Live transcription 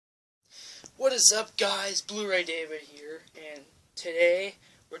What is up, guys? Blu-rayDave here, and today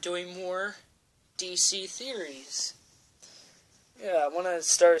we're doing more DC theories. Yeah, I want to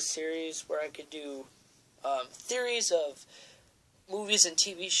start a series where I could do theories of movies and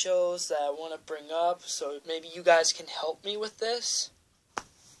TV shows that I want to bring up, so maybe you guys can help me with this.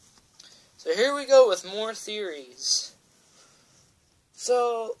 So here we go with more theories.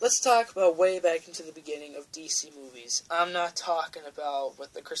 So, let's talk about way back into the beginning of DC movies. I'm not talking about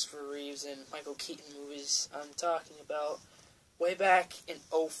with the Christopher Reeves and Michael Keaton movies. I'm talking about way back in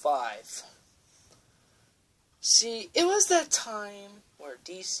 '05. See, it was that time where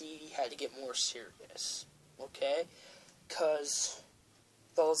DC had to get more serious, okay? Because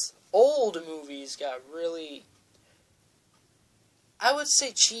those old movies got really, I would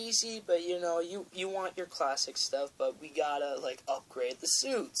say cheesy, but you know, you want your classic stuff, but we gotta, like, upgrade the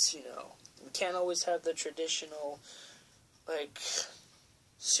suits, you know. We can't always have the traditional, like,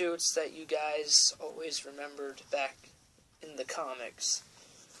 suits that you guys always remembered back in the comics.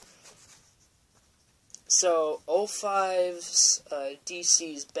 So, '05's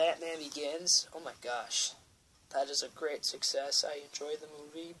DC's Batman Begins, oh my gosh, that is a great success. I enjoyed the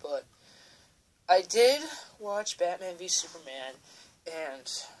movie, but I did watch Batman v Superman,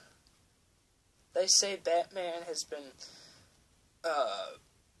 and they say Batman has been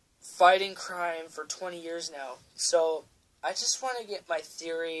fighting crime for 20 years now. So I just want to get my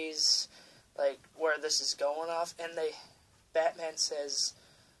theories, like where this is going off. And Batman says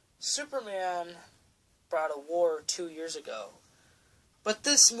Superman brought a war 2 years ago, but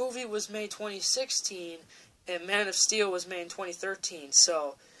this movie was made 2016, and Man of Steel was made in 2013.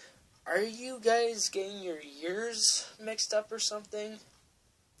 So are you guys getting your years mixed up or something?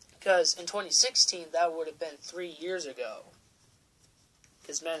 Because in 2016, that would have been 3 years ago.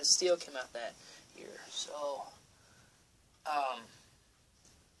 Because Man of Steel came out that year. So,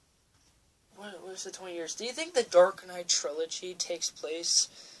 what was the 20 years? Do you think the Dark Knight trilogy takes place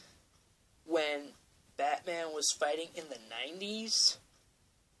when Batman was fighting in the 90s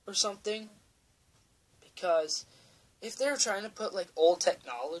or something? Because if they were trying to put, like, old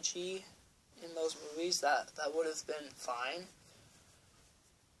technology in those movies, that would have been fine.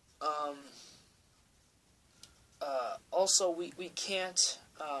 Also, we can't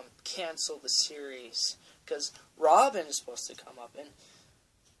cancel the series, because Robin is supposed to come up, and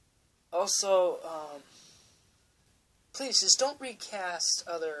also, please, just don't recast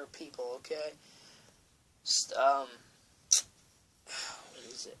other people, okay? Just, what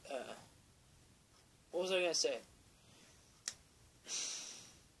is it, what was I gonna say?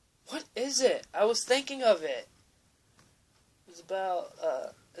 What is it? I was thinking of it. It was about,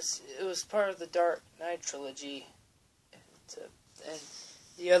 it was part of the Dark Knight trilogy, and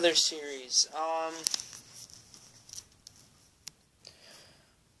the other series. I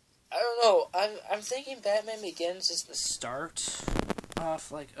don't know. I'm thinking Batman Begins is the start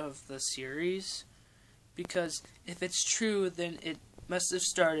off, like, of the series, because if it's true, then it must have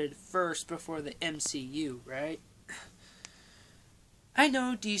started first before the MCU, right? I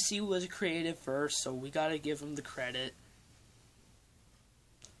know DC was creative first, so we gotta give them the credit.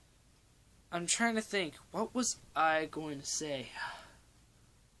 I'm trying to think, what was I going to say?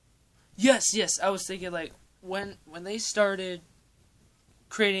 Yes, I was thinking, like, when they started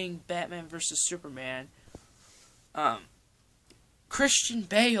creating Batman vs. Superman, Christian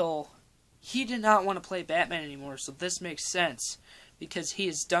Bale, he did not want to play Batman anymore, so this makes sense, because he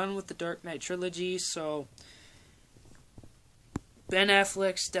is done with the Dark Knight trilogy, so Ben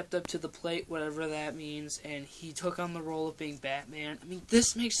Affleck stepped up to the plate, whatever that means, and he took on the role of being Batman. I mean,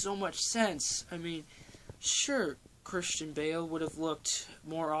 this makes so much sense. I mean, sure, Christian Bale would have looked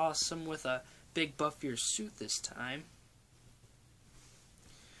more awesome with a big buffier suit this time.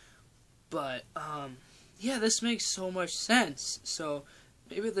 But, yeah, this makes so much sense. So,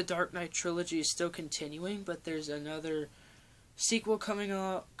 maybe the Dark Knight trilogy is still continuing, but there's another sequel coming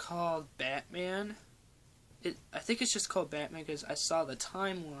out called Batman. I think it's just called Batman because I saw the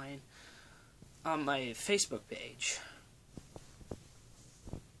timeline on my Facebook page.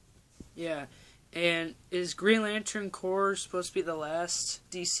 Yeah, and is Green Lantern Corps supposed to be the last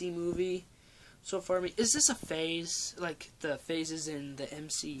DC movie so far? I mean, is this a phase, like the phases in the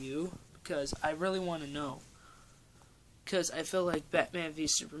MCU? Because I really want to know. Because I feel like Batman v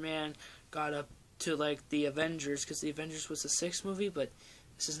Superman got up to, like, the Avengers, because the Avengers was the 6th movie, but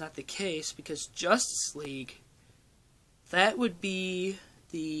this is not the case, because Justice League, that would be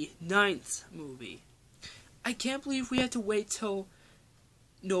the 9th movie. I can't believe we had to wait till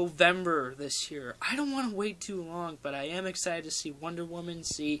November this year. I don't want to wait too long, but I am excited to see Wonder Woman,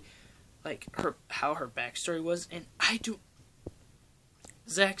 see, like, how her backstory was, and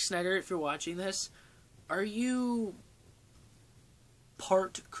Zack Snyder, if you're watching this, are you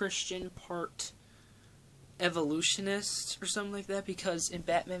part Christian, part evolutionist, or something like that? Because in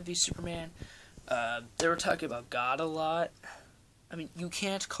Batman v Superman, they were talking about God a lot. I mean, you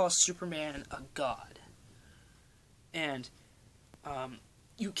can't call Superman a god. And,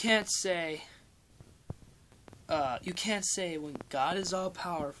 you can't say when God is all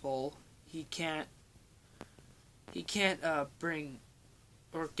powerful, he can't bring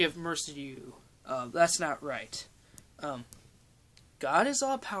or give mercy to you. That's not right. God is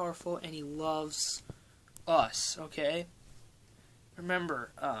all powerful and he loves us, okay?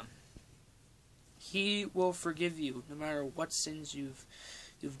 Remember, he will forgive you no matter what sins you've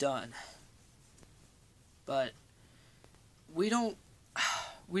done. But we don't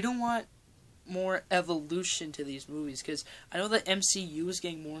want more evolution to these movies, because I know that MCU is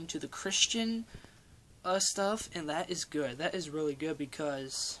getting more into the Christian stuff, and that is good. That is really good,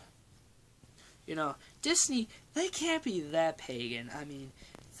 because, you know, Disney, they can't be that pagan. I mean,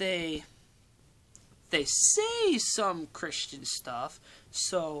 they say some Christian stuff,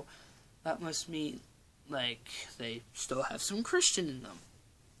 so that must mean, like, they still have some Christian in them.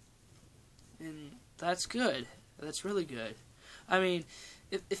 And that's good. That's really good. I mean,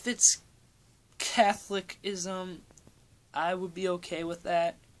 if it's Catholicism, I would be okay with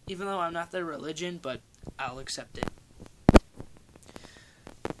that, even though I'm not their religion, but I'll accept it.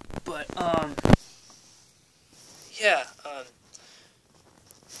 But, yeah,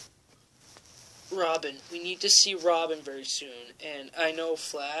 Robin. We need to see Robin very soon. And I know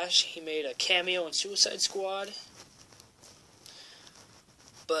Flash, he made a cameo in Suicide Squad.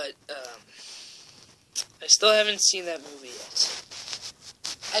 But, I still haven't seen that movie yet.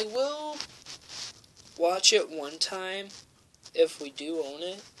 I will watch it one time, if we do own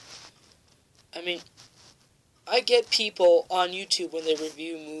it. I mean, I get people on YouTube when they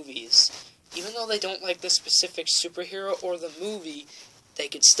review movies, even though they don't like the specific superhero or the movie, they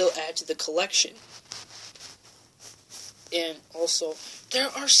could still add to the collection. And also, there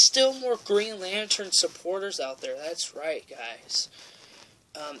are still more Green Lantern supporters out there. That's right, guys.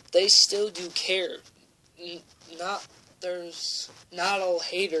 They still do care. There's not all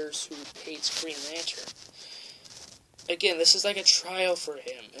haters who hates Green Lantern. Again, this is like a trial for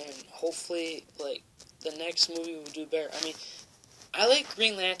him, and hopefully, like, the next movie will do better. I mean, I like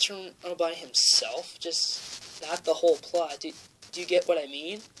Green Lantern all by himself, just not the whole plot. Do you get what I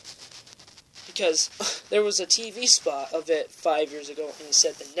mean? Because there was a TV spot of it 5 years ago, and it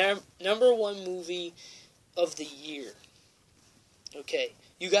said the number one movie of the year. Okay,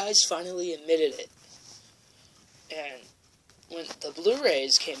 you guys finally admitted it. And when the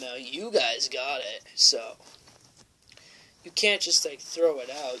Blu-rays came out, you guys got it, so you can't just, like, throw it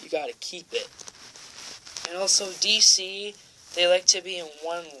out. You gotta keep it. And also, DC, they like to be in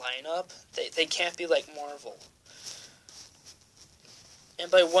one lineup. They can't be like Marvel. And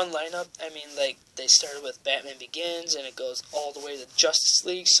by one lineup, I mean, like, they started with Batman Begins, and it goes all the way to Justice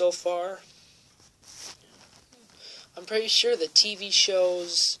League so far. I'm pretty sure the TV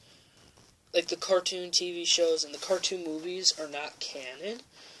shows, like the cartoon TV shows and the cartoon movies, are not canon.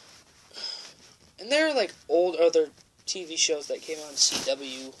 And there are, like, old other TV shows that came on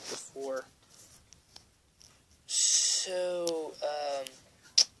CW before. So,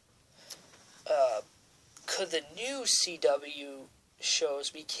 could the new CW shows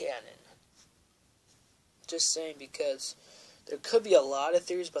be canon? Just saying, because there could be a lot of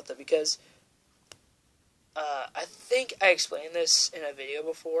theories about that, because I think I explained this in a video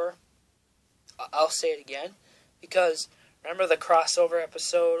before. I'll say it again, because remember the crossover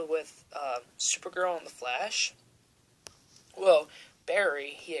episode with Supergirl and the Flash? Well,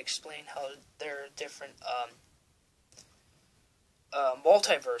 Barry, he explained how there are different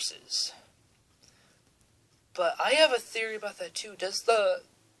multiverses. But I have a theory about that too. Does the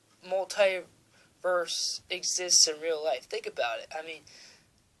multiverse exist in real life? Think about it. I mean,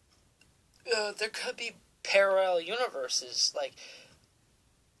 there could be parallel universes. Like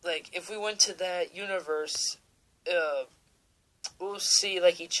if we went to that universe, we'll see,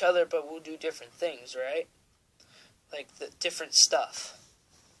 like, each other, but we'll do different things, right? Like, the different stuff.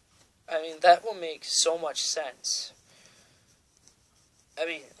 I mean, that will make so much sense. I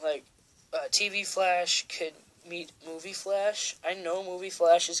mean, like, TV Flash could meet Movie Flash. I know Movie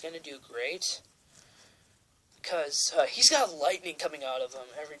Flash is going to do great, because he's got lightning coming out of him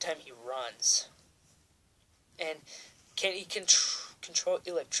every time he runs. And can he control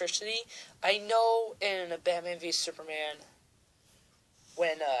electricity? I know in Batman v Superman,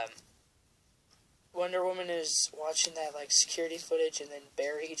 when Wonder Woman is watching that, like, security footage, and then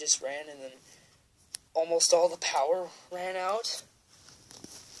Barry, he just ran, and then almost all the power ran out.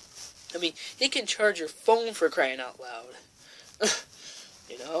 I mean, he can charge your phone for crying out loud.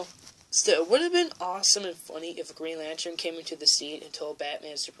 You know? Still, it would have been awesome and funny if a Green Lantern came into the scene and told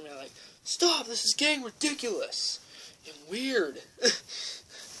Batman and Superman, like, "Stop, this is getting ridiculous and weird."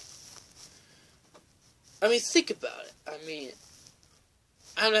 I mean, think about it. I mean,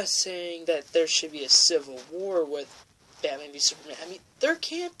 I'm not saying that there should be a civil war with Batman v Superman. I mean, there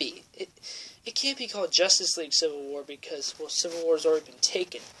can't be. It can't be called Justice League Civil War because, well, Civil War's already been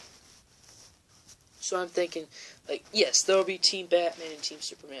taken. So I'm thinking, like, yes, there will be Team Batman and Team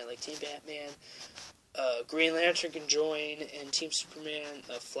Superman. Like, Team Batman, Green Lantern can join, and Team Superman,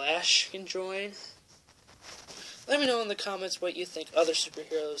 Flash can join. Let me know in the comments what you think other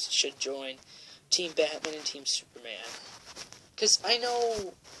superheroes should join Team Batman and Team Superman. Because I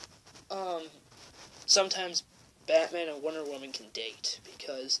know, sometimes Batman and Wonder Woman can date.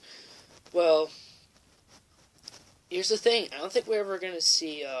 Because, well, here's the thing. I don't think we're ever going to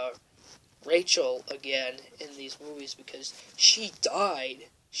see, Rachel again in these movies because she died.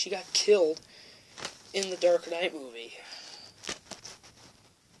 She got killed in the Dark Knight movie.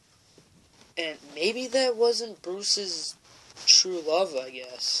 And maybe that wasn't Bruce's true love, I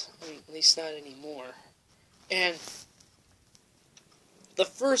guess. I mean, at least not anymore. And the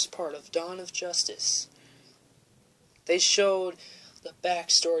first part of Dawn of Justice, they showed the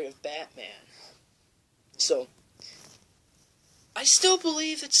backstory of Batman. So, I still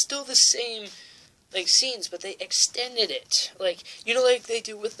believe it's still the same, like, scenes, but they extended it. Like, you know, like they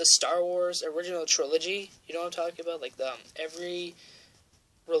do with the Star Wars original trilogy? You know what I'm talking about? Like, every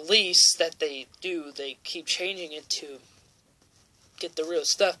release that they do, they keep changing it to get the real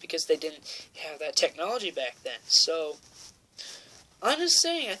stuff because they didn't have that technology back then. So, I'm just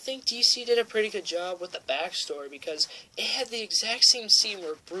saying, I think DC did a pretty good job with the backstory because it had the exact same scene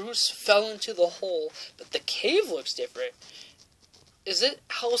where Bruce fell into the hole, but the cave looks different. Is it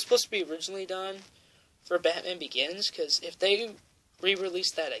how it was supposed to be originally done for Batman Begins? Because if they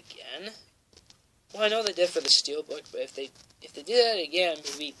re-release that again, well, I know they did for the Steelbook, but if they did that again,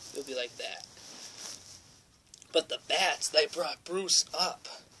 maybe it'll be like that. But the bats, they brought Bruce up,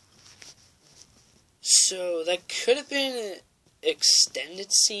 so that could have been an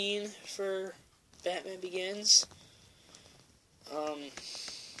extended scene for Batman Begins.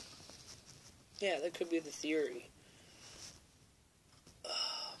 Yeah, that could be the theory.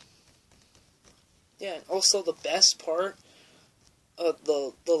 Yeah, and also the best part of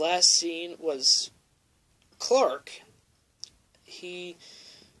the last scene was Clark. He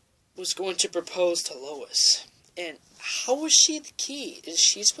was going to propose to Lois. And how was she the key? Is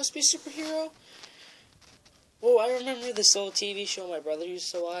she supposed to be a superhero? Well, I remember this old TV show my brother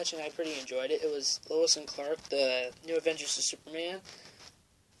used to watch, and I pretty enjoyed it. It was Lois and Clark, the New Adventures of Superman.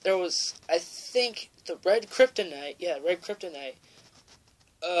 There was, I think, the Red Kryptonite. Yeah, Red Kryptonite.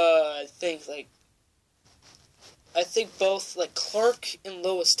 I think both, like, Clark and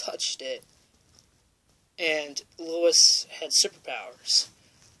Lois touched it, and Lois had superpowers.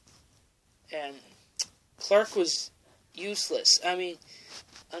 And Clark was useless. I mean,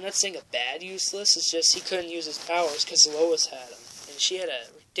 I'm not saying a bad useless, it's just he couldn't use his powers because Lois had them. And she had a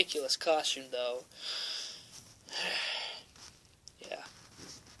ridiculous costume, though. Yeah.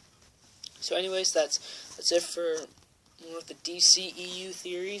 So anyways, that's it for more of the DCEU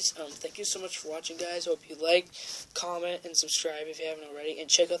theories. Thank you so much for watching, guys. Hope you like, comment, and subscribe if you haven't already. And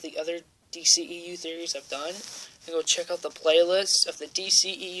check out the other DCEU theories I've done. And go check out the playlist of the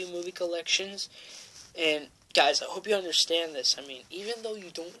DCEU movie collections. And, guys, I hope you understand this. I mean, even though you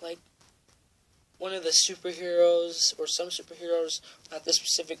don't like one of the superheroes, or some superheroes, not the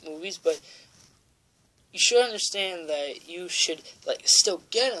specific movies, but you should understand that you should, like, still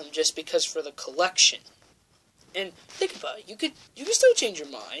get them just because for the collection. And think about it. You can still change your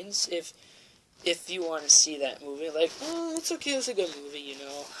minds if you want to see that movie. Like, oh, it's okay, it's a good movie, you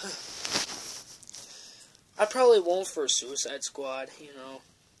know. I probably won't for Suicide Squad, you know.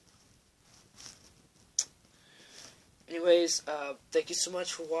 Anyways, thank you so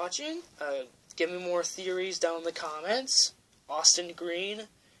much for watching. Give me more theories down in the comments. Austin Green,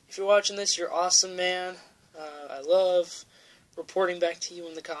 if you're watching this, you're awesome, man. I love reporting back to you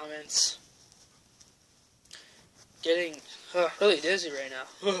in the comments. Getting really dizzy right now.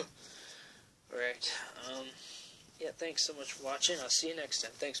 Alright, yeah, thanks so much for watching. I'll see you next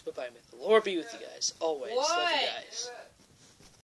time. Thanks, bye-bye. May the Lord be with you guys, always. Love you guys.